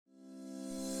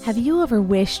Have you ever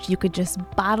wished you could just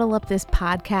bottle up this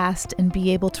podcast and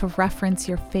be able to reference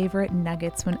your favorite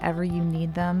nuggets whenever you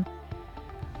need them?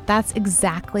 That's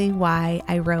exactly why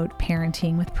I wrote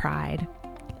Parenting with Pride.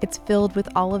 It's filled with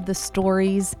all of the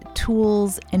stories,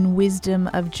 tools, and wisdom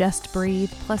of Just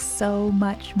Breathe, plus so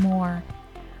much more.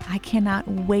 I cannot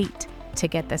wait to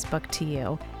get this book to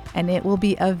you, and it will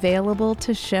be available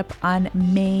to ship on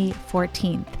May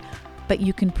 14th. But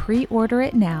you can pre-order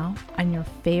it now on your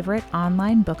favorite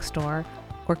online bookstore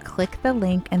or click the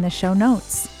link in the show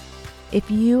notes.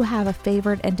 If you have a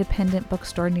favorite independent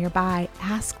bookstore nearby,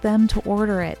 ask them to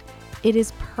order it. It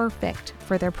is perfect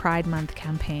for their Pride Month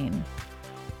campaign.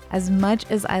 As much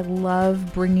as I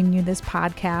love bringing you this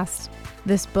podcast,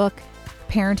 this book,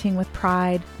 Parenting with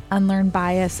Pride, Unlearn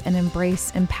Bias and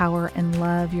Embrace, Empower, and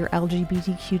Love Your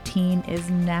LGBTQ Teen is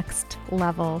next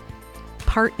level.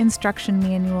 Part instruction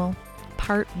manual,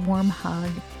 part warm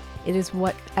hug. It is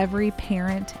what every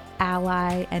parent,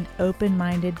 ally, and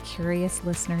open-minded, curious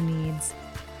listener needs.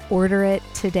 Order it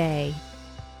today.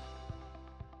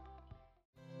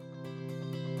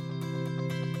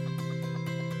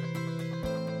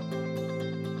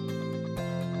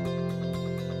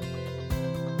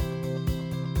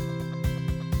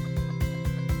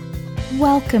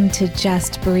 Welcome to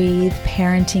Just Breathe,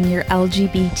 Parenting Your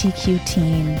LGBTQ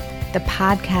Teen, the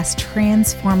podcast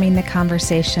transforming the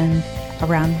conversation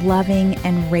around loving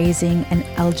and raising an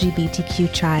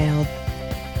LGBTQ child.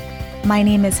 My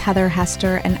name is Heather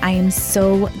Hester, and I am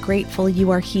so grateful you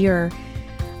are here.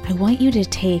 I want you to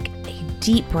take a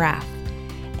deep breath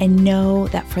and know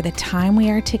that for the time we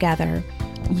are together,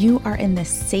 you are in the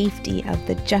safety of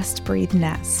the Just Breathe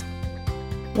nest.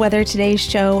 Whether today's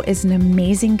show is an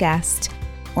amazing guest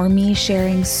or me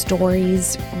sharing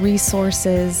stories,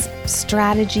 resources,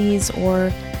 strategies,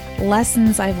 or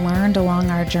lessons I've learned along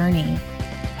our journey,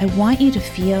 I want you to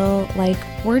feel like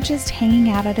we're just hanging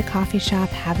out at a coffee shop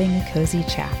having a cozy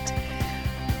chat.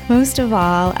 Most of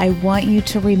all, I want you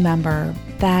to remember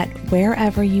that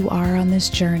wherever you are on this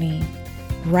journey,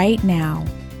 right now,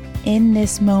 in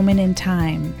this moment in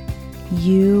time,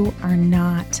 you are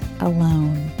not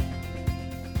alone.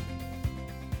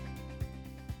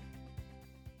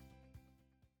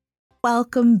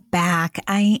 Welcome back.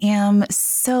 I am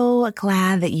so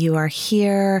glad that you are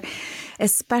here,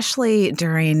 especially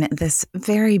during this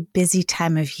very busy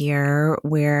time of year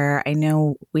where I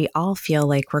know we all feel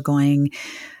like we're going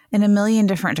in a million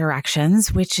different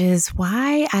directions, which is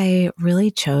why I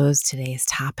really chose today's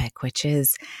topic, which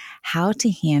is how to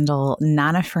handle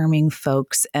non-affirming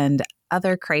folks and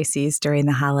other crises during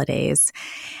the holidays.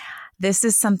 This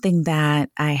is something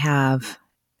that I have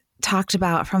talked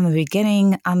about from the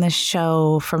beginning on the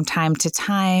show from time to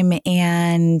time,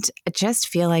 and I just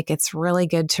feel like it's really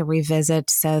good to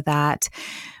revisit so that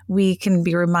we can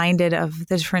be reminded of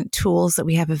the different tools that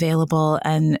we have available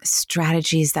and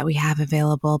strategies that we have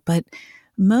available. But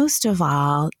most of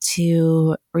all,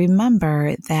 to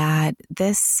remember that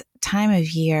this time of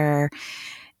year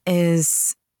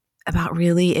is about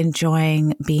really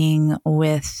enjoying being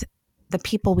with the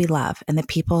people we love and the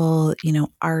people,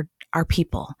 our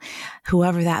people,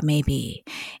 whoever that may be.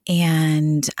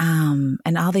 And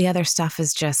all the other stuff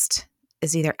is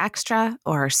either extra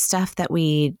or stuff that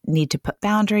we need to put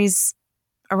boundaries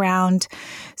around.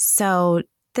 So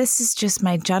this is just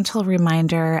my gentle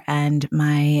reminder and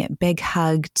my big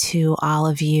hug to all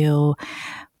of you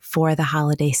for the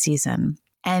holiday season.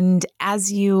 And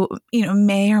as you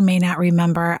may or may not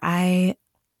remember, I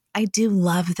do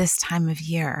love this time of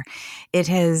year. It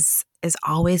has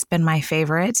always been my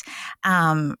favorite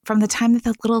from the time that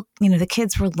the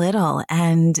kids were little.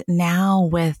 And now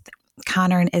with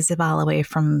Connor and Isabel away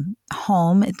from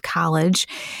home at college,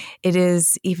 it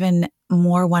is even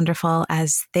more wonderful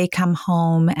as they come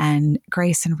home, and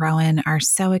Grace and Rowan are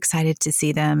so excited to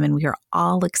see them. And we are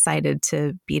all excited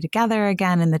to be together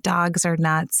again. And the dogs are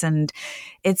nuts. And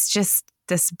it's just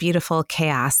this beautiful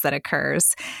chaos that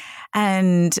occurs.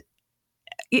 And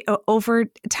over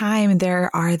time, there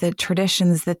are the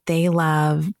traditions that they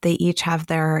love. They each have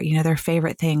their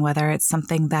favorite thing, whether it's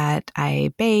something that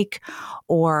I bake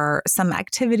or some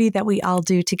activity that we all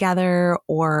do together,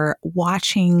 or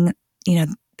watching,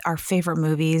 our favorite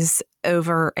movies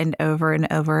over and over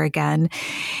and over again.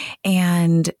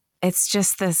 And it's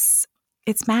just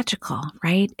it's magical,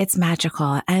 right? It's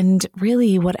magical. And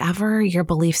really, whatever your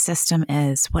belief system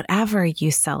is, whatever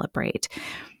you celebrate,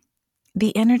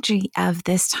 the energy of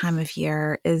this time of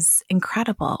year is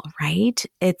incredible, right?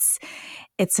 It's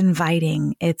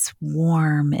inviting, it's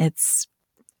warm, it's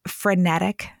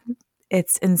frenetic,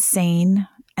 it's insane,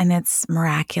 and it's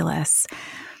miraculous.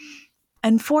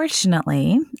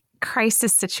 Unfortunately,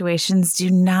 crisis situations do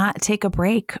not take a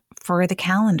break for the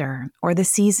calendar or the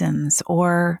seasons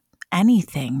or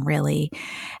anything really,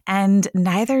 and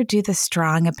neither do the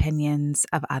strong opinions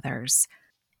of others.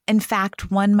 In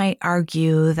fact, one might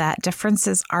argue that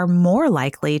differences are more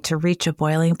likely to reach a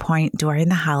boiling point during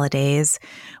the holidays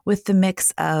with the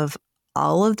mix of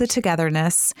all of the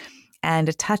togetherness and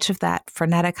a touch of that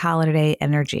frenetic holiday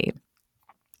energy.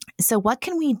 So what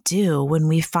can we do when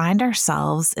we find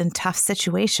ourselves in tough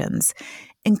situations,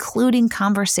 including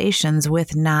conversations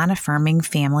with non-affirming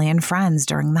family and friends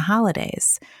during the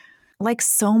holidays? Like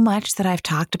so much that I've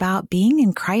talked about, being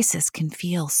in crisis can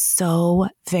feel so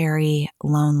very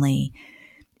lonely.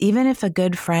 Even if a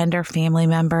good friend or family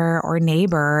member or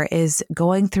neighbor is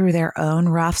going through their own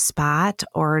rough spot,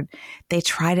 or they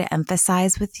try to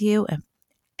empathize with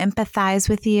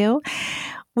you,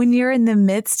 when you're in the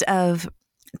midst of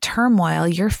turmoil,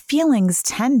 your feelings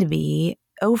tend to be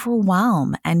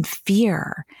overwhelm and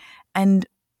fear, and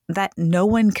that no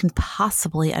one can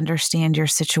possibly understand your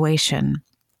situation.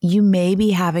 You may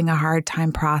be having a hard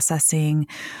time processing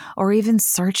or even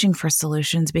searching for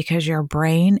solutions because your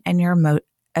brain and your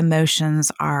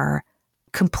emotions are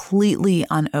completely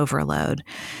on overload.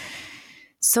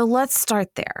 So let's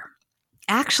start there.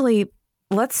 Actually,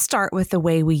 let's start with the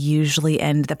way we usually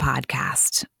end the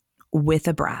podcast, with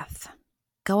a breath.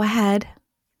 Go ahead,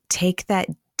 take that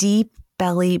deep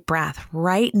belly breath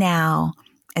right now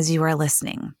as you are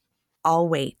listening. I'll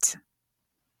wait.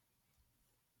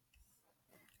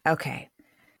 Okay,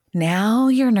 now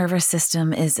your nervous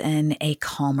system is in a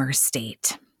calmer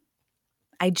state.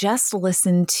 I just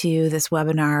listened to this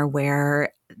webinar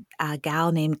where a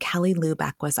gal named Kelly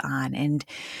Lubeck was on, and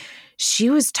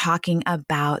she was talking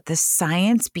about the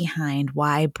science behind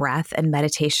why breath and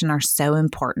meditation are so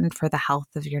important for the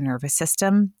health of your nervous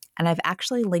system. And I've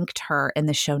actually linked her in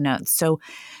the show notes. So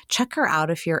check her out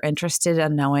if you're interested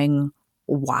in knowing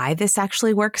why this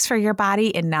actually works for your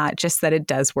body and not just that it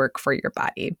does work for your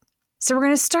body. So we're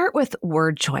going to start with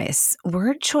word choice.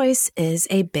 Word choice is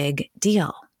a big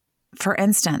deal. For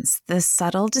instance, the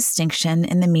subtle distinction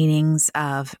in the meanings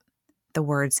of the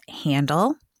words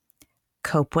handle,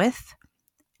 cope with,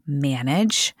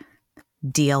 manage,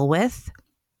 deal with,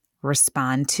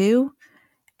 respond to,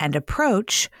 and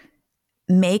approach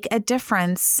make a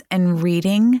difference in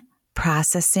reading,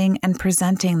 processing, and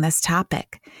presenting this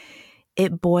topic.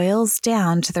 It boils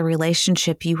down to the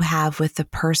relationship you have with the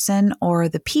person or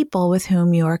the people with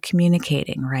whom you are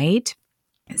communicating, right?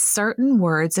 Certain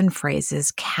words and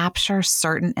phrases capture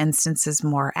certain instances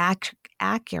more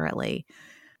accurately.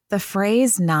 The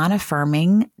phrase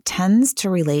non-affirming tends to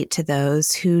relate to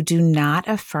those who do not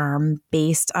affirm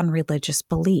based on religious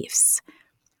beliefs.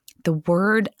 The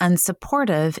word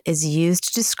unsupportive is used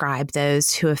to describe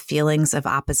those who have feelings of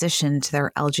opposition to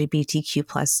their LGBTQ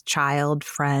plus child,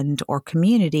 friend, or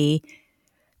community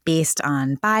based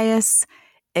on bias,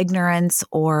 ignorance,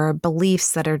 or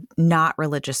beliefs that are not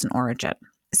religious in origin.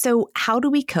 So how do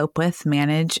we cope with,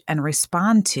 manage, and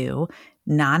respond to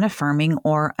non-affirming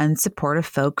or unsupportive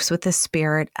folks with a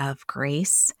spirit of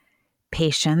grace,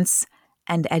 patience,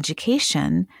 and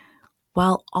education,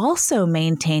 while also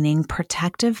maintaining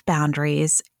protective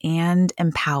boundaries and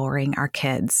empowering our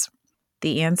kids?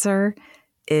 The answer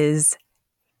is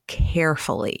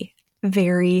carefully,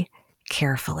 very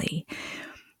carefully.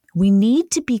 We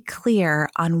need to be clear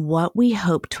on what we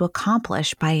hope to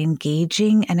accomplish by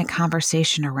engaging in a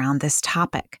conversation around this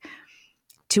topic.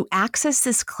 To access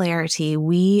this clarity,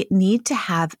 we need to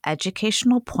have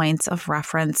educational points of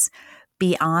reference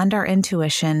beyond our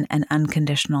intuition and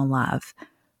unconditional love.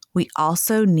 We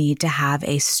also need to have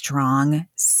a strong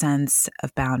sense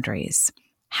of boundaries.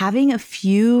 Having a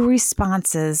few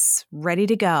responses ready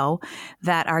to go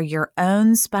that are your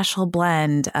own special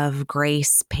blend of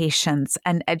grace, patience,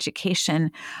 and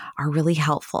education are really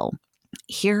helpful.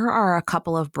 Here are a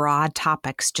couple of broad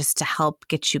topics just to help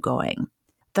get you going.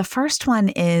 The first one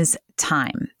is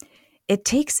time. It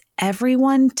takes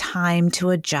everyone time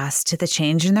to adjust to the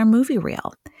change in their movie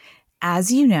reel.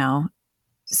 As you know,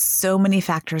 so many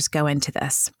factors go into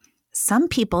this. Some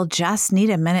people just need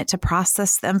a minute to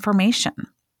process the information.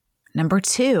 Number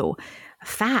 2,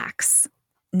 facts.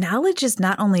 Knowledge is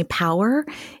not only power,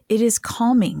 it is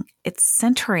calming, it's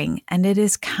centering, and it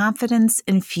is confidence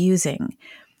infusing.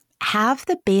 Have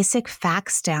the basic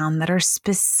facts down that are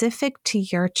specific to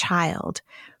your child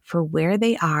for where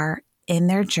they are in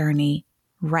their journey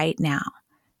right now.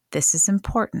 This is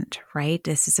important, right?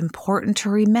 This is important to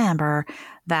remember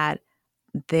that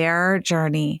their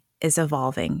journey is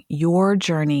evolving. Your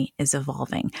journey is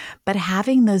evolving. But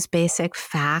having those basic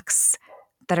facts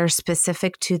that are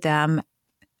specific to them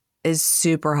is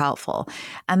super helpful.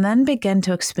 And then begin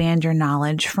to expand your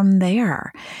knowledge from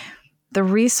there. The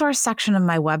resource section of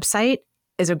my website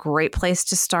is a great place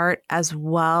to start, as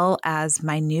well as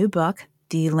my new book,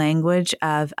 The Language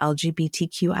of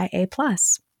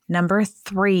LGBTQIA+. Number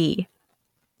 3,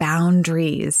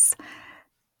 boundaries.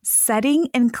 Setting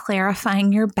and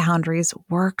clarifying your boundaries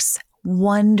works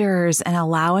wonders in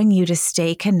allowing you to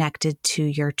stay connected to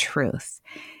your truth.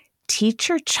 Teach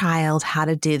your child how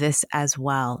to do this as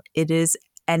well. It is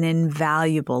an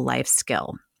invaluable life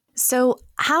skill. So,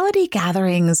 holiday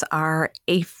gatherings are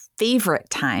a favorite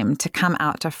time to come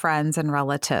out to friends and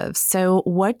relatives. So,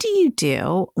 what do you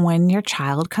do when your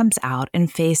child comes out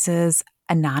and faces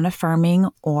a non-affirming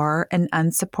or an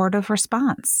unsupportive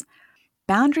response?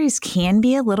 Boundaries can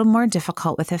be a little more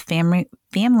difficult with a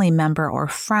family member or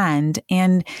friend,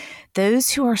 and those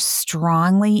who are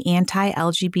strongly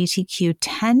anti-LGBTQ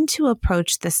tend to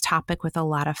approach this topic with a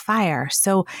lot of fire.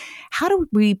 So how do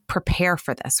we prepare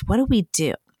for this? What do we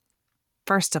do?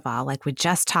 First of all, like we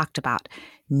just talked about,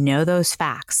 know those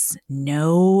facts,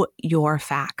 know your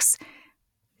facts,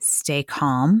 stay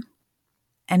calm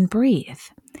and breathe.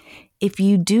 If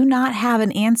you do not have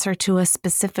an answer to a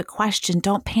specific question,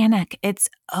 don't panic. It's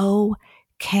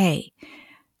okay.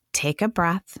 Take a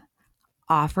breath,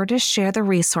 offer to share the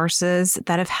resources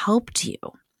that have helped you.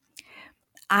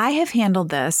 I have handled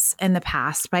this in the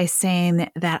past by saying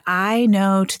that I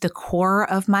know to the core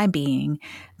of my being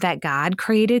that God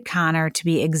created Connor to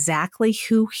be exactly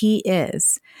who he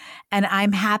is, and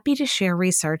I'm happy to share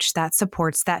research that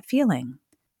supports that feeling.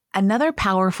 Another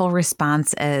powerful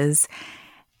response is,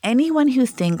 anyone who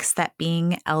thinks that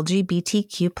being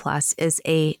LGBTQ+ is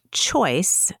a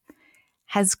choice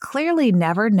has clearly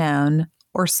never known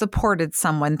or supported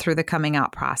someone through the coming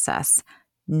out process.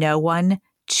 No one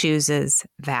chooses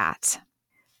that.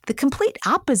 The complete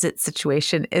opposite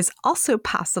situation is also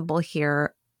possible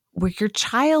here, where your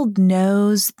child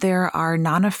knows there are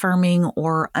non-affirming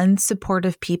or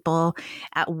unsupportive people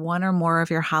at one or more of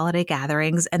your holiday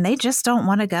gatherings, and they just don't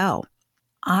want to go.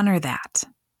 Honor that.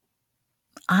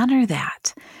 Honor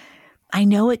that. I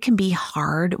know it can be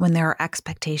hard when there are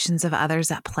expectations of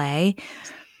others at play.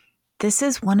 This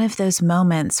is one of those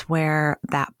moments where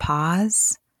that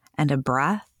pause and a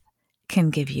breath can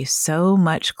give you so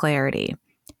much clarity.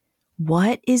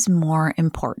 What is more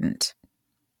important?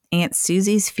 Aunt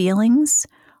Susie's feelings,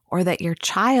 or that your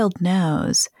child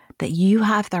knows that you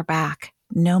have their back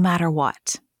no matter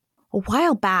what? A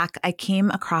while back, I came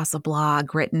across a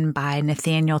blog written by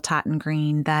Nathaniel Totten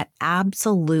Green that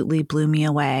absolutely blew me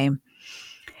away.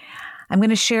 I'm going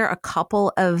to share a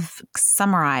couple of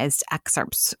summarized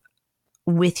excerpts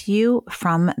with you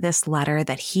from this letter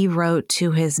that he wrote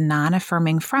to his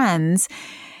non-affirming friends,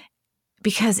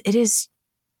 because it is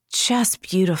just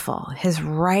beautiful. His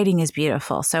writing is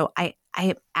beautiful. So I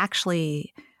am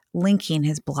actually linking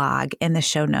his blog in the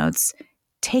show notes.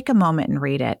 Take a moment and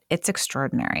read it. It's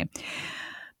extraordinary.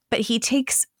 But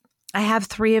I have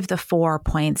 3 of the 4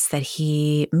 points that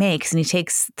he makes, and he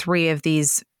takes 3 of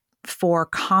these 4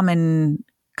 common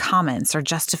comments or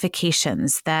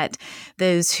justifications that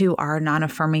those who are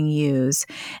non-affirming use.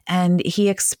 And he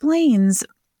explains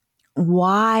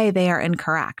why they are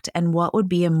incorrect and what would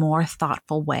be a more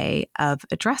thoughtful way of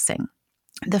addressing.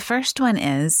 The first one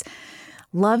is,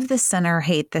 love the sinner,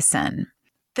 hate the sin.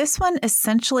 This one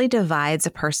essentially divides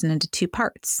a person into 2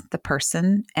 parts, the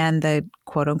person and the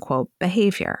quote unquote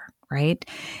behavior, right?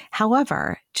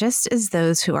 However, just as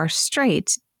those who are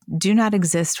straight do not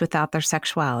exist without their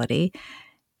sexuality,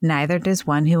 neither does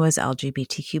one who is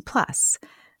LGBTQ+.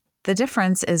 The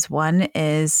difference is one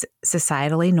is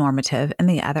societally normative and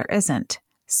the other isn't.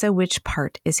 So which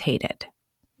part is hated?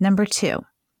 Number 2,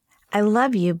 I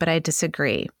love you, but I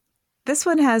disagree. This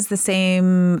one has the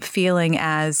same feeling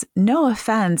as no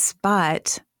offense,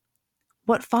 but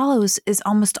what follows is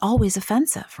almost always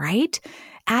offensive, right?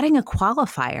 Adding a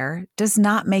qualifier does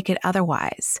not make it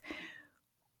otherwise.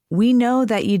 We know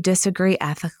that you disagree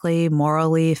ethically,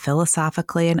 morally,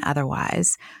 philosophically, and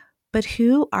otherwise, but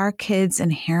who our kids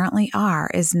inherently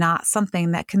are is not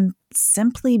something that can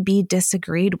simply be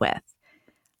disagreed with.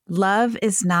 Love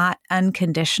is not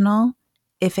unconditional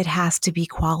if it has to be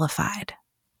qualified.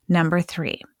 Number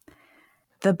 3,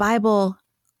 the Bible,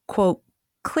 quote,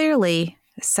 clearly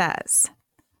says,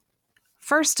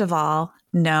 first of all,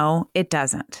 no, it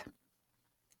doesn't.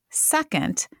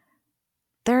 Second,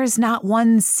 there is not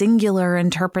one singular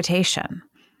interpretation.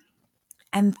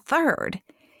 And third,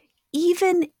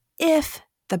 even if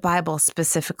the Bible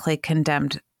specifically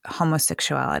condemned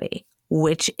homosexuality,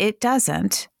 which it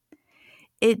doesn't,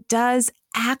 it does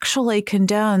actually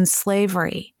condone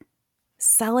slavery,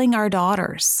 selling our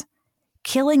daughters,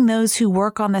 killing those who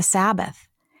work on the Sabbath,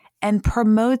 and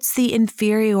promotes the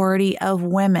inferiority of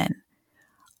women,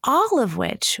 all of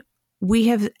which we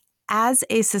have, as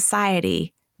a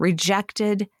society,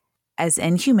 rejected as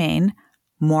inhumane,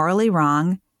 morally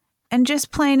wrong, and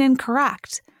just plain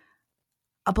incorrect.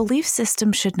 A belief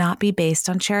system should not be based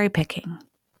on cherry picking.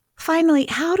 Finally,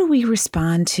 how do we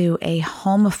respond to a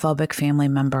homophobic family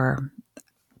member,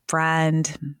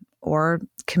 friend, or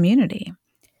community?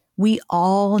 We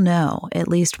all know at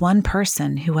least one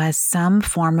person who has some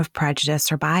form of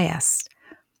prejudice or bias.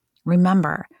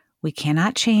 Remember, we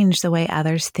cannot change the way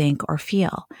others think or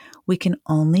feel. We can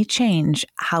only change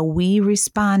how we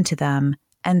respond to them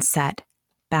and set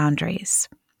boundaries.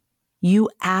 You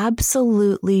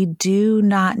absolutely do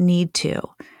not need to,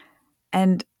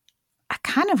 and I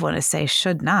kind of want to say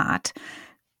should not,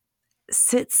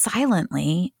 sit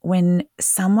silently when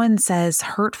someone says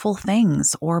hurtful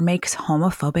things or makes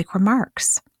homophobic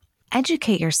remarks.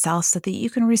 Educate yourself so that you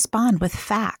can respond with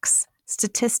facts,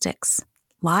 statistics,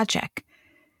 logic.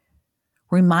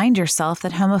 Remind yourself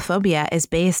that homophobia is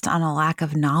based on a lack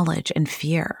of knowledge and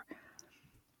fear.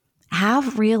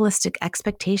 Have realistic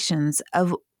expectations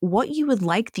of what you would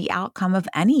like the outcome of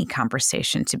any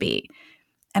conversation to be.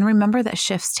 And remember that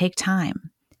shifts take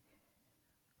time.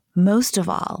 Most of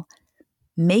all,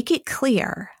 make it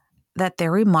clear that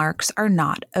their remarks are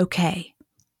not okay.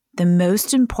 The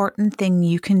most important thing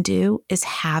you can do is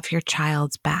have your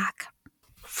child's back.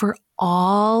 For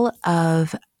all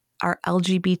of our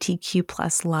LGBTQ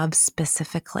plus love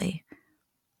specifically,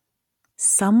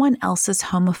 someone else's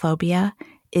homophobia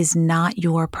is not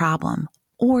your problem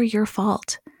or your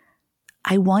fault.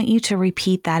 I want you to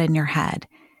repeat that in your head.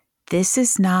 This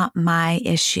is not my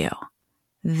issue.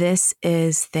 This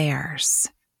is theirs.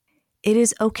 It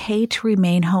is okay to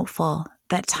remain hopeful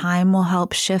that time will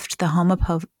help shift the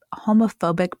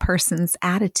homophobic person's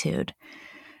attitude.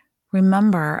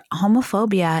 Remember,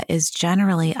 homophobia is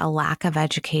generally a lack of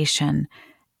education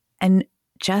and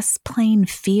just plain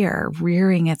fear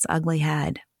rearing its ugly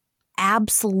head.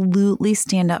 Absolutely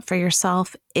stand up for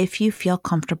yourself if you feel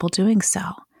comfortable doing so.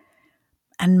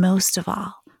 And most of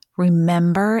all,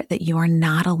 remember that you are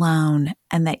not alone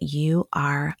and that you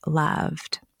are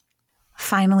loved.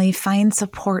 Finally, find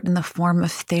support in the form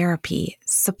of therapy,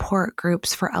 support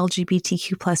groups for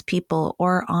LGBTQ plus people,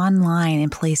 or online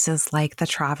in places like the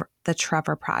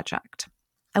Trevor Project.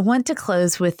 I want to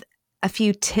close with a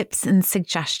few tips and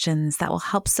suggestions that will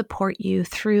help support you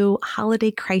through holiday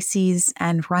crises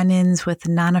and run-ins with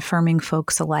non-affirming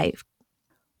folks alike.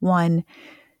 1,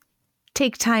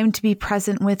 take time to be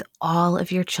present with all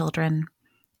of your children.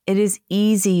 It is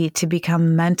easy to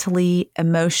become mentally,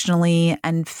 emotionally,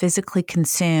 and physically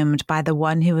consumed by the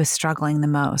one who is struggling the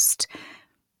most.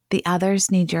 The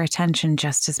others need your attention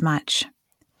just as much.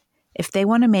 If they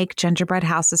want to make gingerbread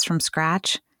houses from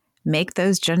scratch, make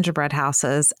those gingerbread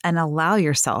houses and allow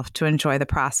yourself to enjoy the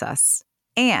process.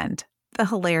 And the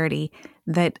hilarity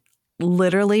that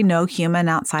literally no human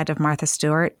outside of Martha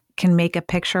Stewart can make a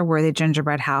picture-worthy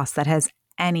gingerbread house that has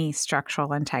any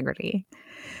structural integrity.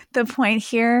 The point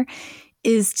here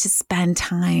is to spend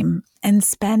time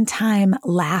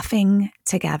laughing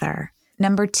together.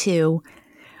 Number 2,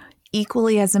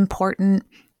 equally as important,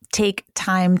 take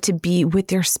time to be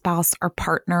with your spouse or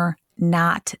partner,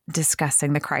 not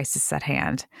discussing the crisis at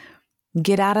hand.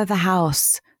 Get out of the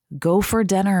house, go for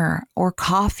dinner or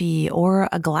coffee or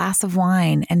a glass of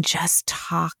wine and just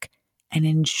talk and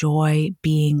enjoy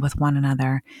being with one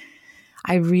another.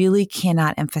 I really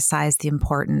cannot emphasize the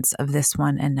importance of this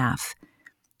one enough.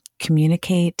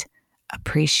 Communicate,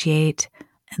 appreciate,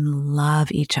 and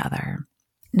love each other.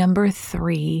 Number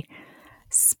 3,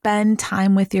 spend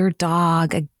time with your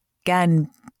dog. Again,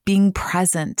 being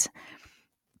present,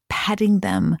 petting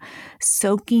them,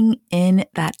 soaking in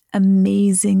that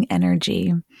amazing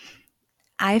energy.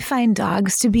 I find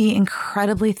dogs to be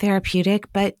incredibly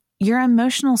therapeutic, but your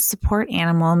emotional support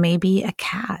animal may be a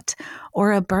cat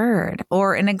or a bird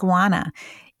or an iguana.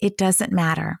 It doesn't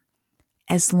matter.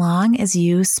 As long as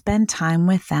you spend time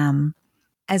with them,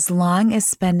 as long as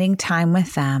spending time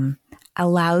with them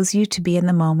allows you to be in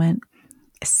the moment,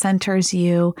 centers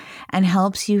you, and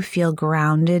helps you feel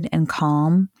grounded and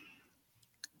calm,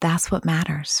 that's what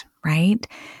matters, right?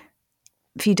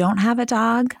 If you don't have a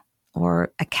dog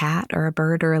or a cat or a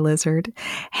bird or a lizard,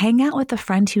 hang out with a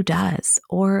friend who does,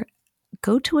 or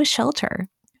go to a shelter.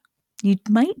 You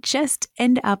might just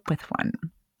end up with one.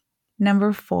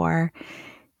 Number 4,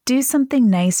 do something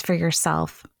nice for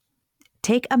yourself.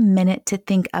 Take a minute to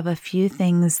think of a few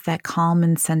things that calm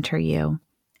and center you.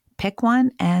 Pick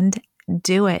one and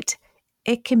do it.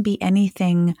 It can be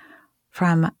anything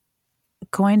from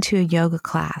going to a yoga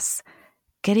class,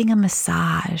 getting a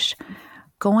massage,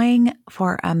 going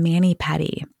for a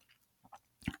mani-pedi,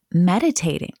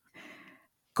 meditating,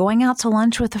 going out to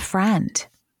lunch with a friend,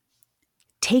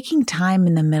 taking time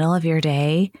in the middle of your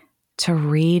day to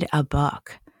read a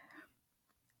book,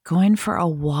 going for a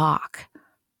walk.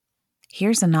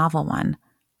 Here's a novel one: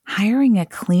 hiring a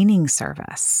cleaning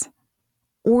service,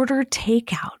 order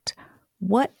takeout,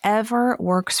 whatever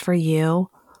works for you,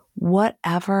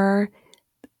 whatever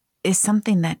is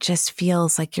something that just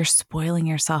feels like you're spoiling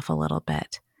yourself a little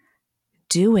bit.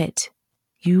 Do it.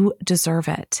 You deserve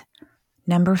it.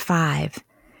 Number 5,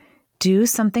 do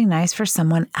something nice for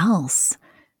someone else.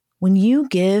 When you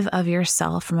give of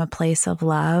yourself from a place of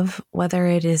love, whether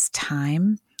it is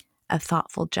time, a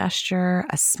thoughtful gesture,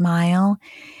 a smile,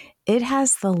 it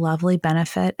has the lovely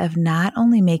benefit of not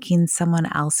only making someone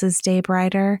else's day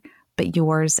brighter, but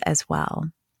yours as well.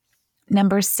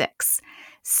 Number 6,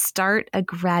 start a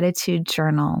gratitude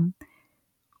journal.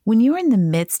 When you are in the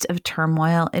midst of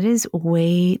turmoil, it is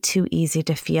way too easy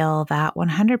to feel that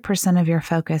 100% of your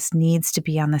focus needs to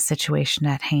be on the situation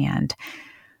at hand.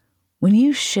 When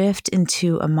you shift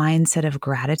into a mindset of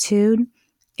gratitude,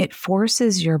 it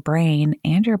forces your brain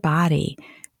and your body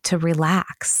to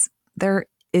relax. There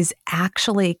is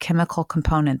actually a chemical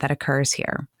component that occurs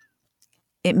here.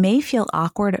 It may feel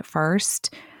awkward at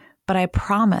first, but I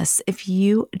promise if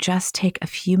you just take a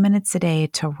few minutes a day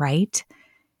to write,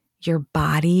 your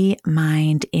body,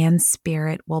 mind, and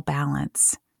spirit will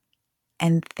balance.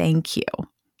 And thank you.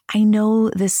 I know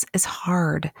this is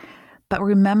hard, but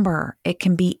remember, it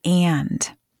can be and.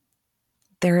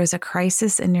 There is a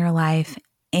crisis in your life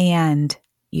and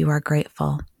you are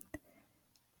grateful.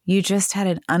 You just had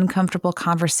an uncomfortable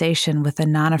conversation with a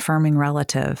non-affirming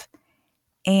relative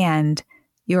and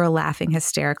you are laughing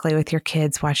hysterically with your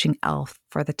kids watching Elf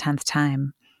for the 10th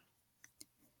time.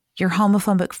 Your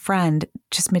homophobic friend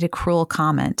just made a cruel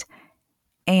comment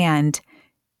and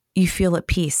you feel at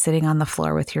peace sitting on the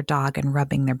floor with your dog and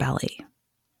rubbing their belly.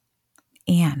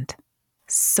 And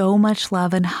so much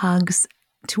love and hugs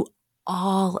to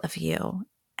all of you,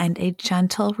 and a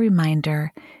gentle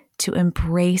reminder to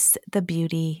embrace the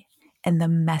beauty and the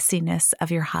messiness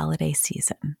of your holiday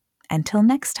season. Until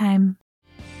next time.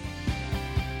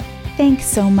 Thanks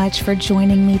so much for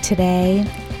joining me today.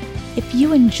 If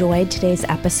you enjoyed today's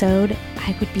episode,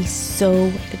 I would be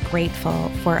so grateful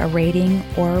for a rating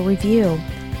or a review.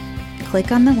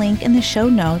 Click on the link in the show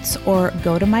notes or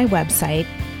go to my website,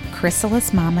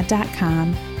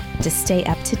 chrysalismama.com, to stay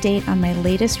up to date on my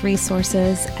latest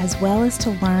resources, as well as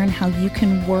to learn how you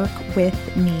can work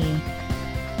with me.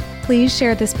 Please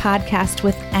share this podcast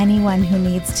with anyone who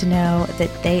needs to know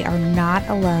that they are not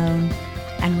alone,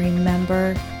 and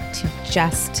remember to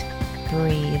just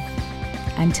breathe.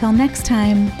 Until next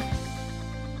time.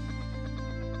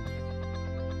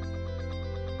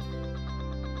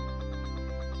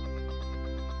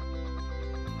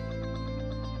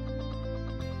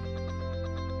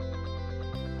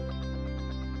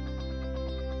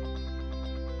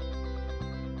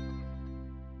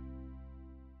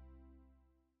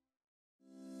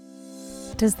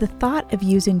 Does the thought of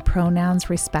using pronouns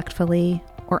respectfully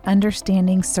or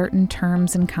understanding certain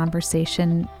terms in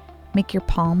conversation make your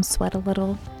palms sweat a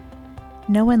little?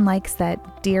 No one likes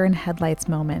that deer in headlights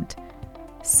moment.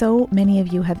 So many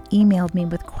of you have emailed me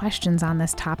with questions on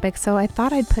this topic, so I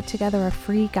thought I'd put together a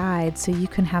free guide so you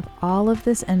can have all of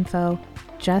this info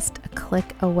just a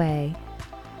click away.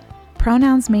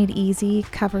 Pronouns Made Easy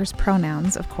covers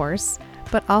pronouns, of course,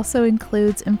 but also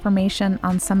includes information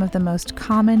on some of the most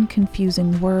common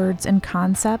confusing words and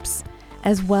concepts,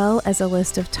 as well as a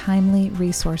list of timely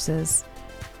resources.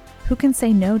 Who can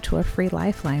say no to a free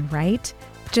lifeline, right?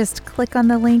 Just click on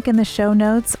the link in the show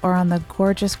notes or on the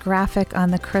gorgeous graphic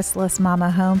on the Chrysalis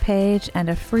Mama homepage, and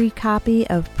a free copy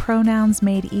of Pronouns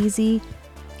Made Easy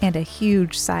and a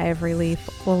huge sigh of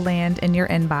relief will land in your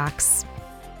inbox.